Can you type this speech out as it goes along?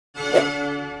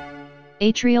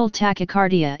Atrial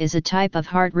tachycardia is a type of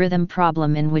heart rhythm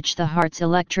problem in which the heart's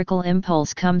electrical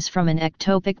impulse comes from an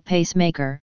ectopic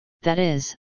pacemaker, that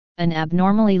is, an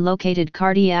abnormally located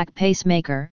cardiac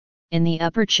pacemaker, in the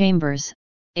upper chambers,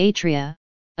 atria,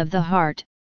 of the heart,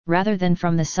 rather than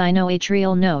from the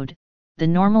sinoatrial node, the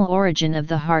normal origin of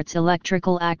the heart's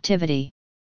electrical activity.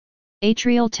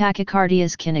 Atrial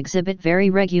tachycardias can exhibit very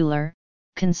regular,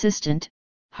 consistent,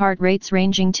 heart rates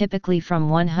ranging typically from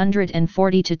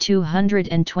 140 to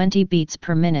 220 beats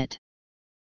per minute.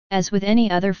 As with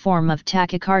any other form of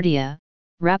tachycardia,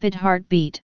 rapid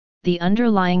heartbeat, the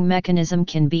underlying mechanism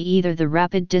can be either the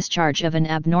rapid discharge of an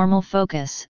abnormal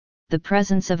focus, the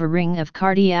presence of a ring of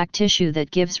cardiac tissue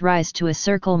that gives rise to a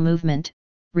circle movement,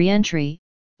 re-entry,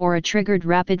 or a triggered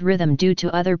rapid rhythm due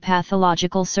to other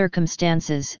pathological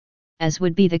circumstances, as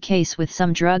would be the case with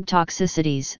some drug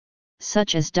toxicities,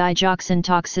 such as digoxin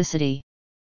toxicity.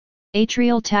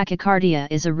 Atrial tachycardia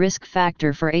is a risk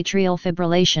factor for atrial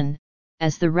fibrillation,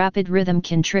 as the rapid rhythm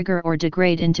can trigger or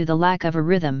degrade into the lack of a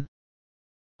rhythm.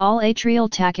 All atrial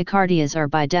tachycardias are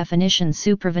by definition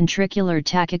supraventricular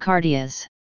tachycardias.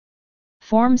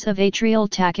 Forms of atrial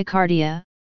tachycardia,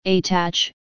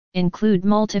 ATAC, include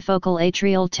multifocal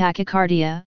atrial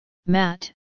tachycardia,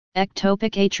 MAT,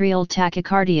 ectopic atrial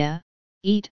tachycardia,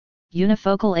 EAT,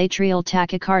 unifocal atrial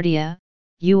tachycardia,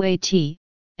 UAT,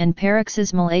 and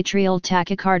paroxysmal atrial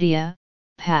tachycardia,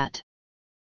 PAT.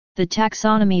 The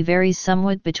taxonomy varies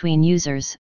somewhat between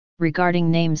users, regarding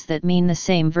names that mean the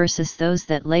same versus those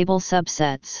that label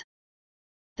subsets.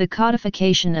 The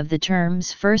codification of the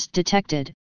terms first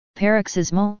detected,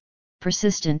 paroxysmal,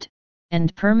 persistent,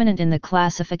 and permanent in the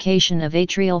classification of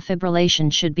atrial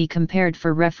fibrillation should be compared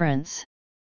for reference.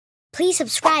 Please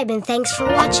subscribe and thanks for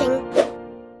watching.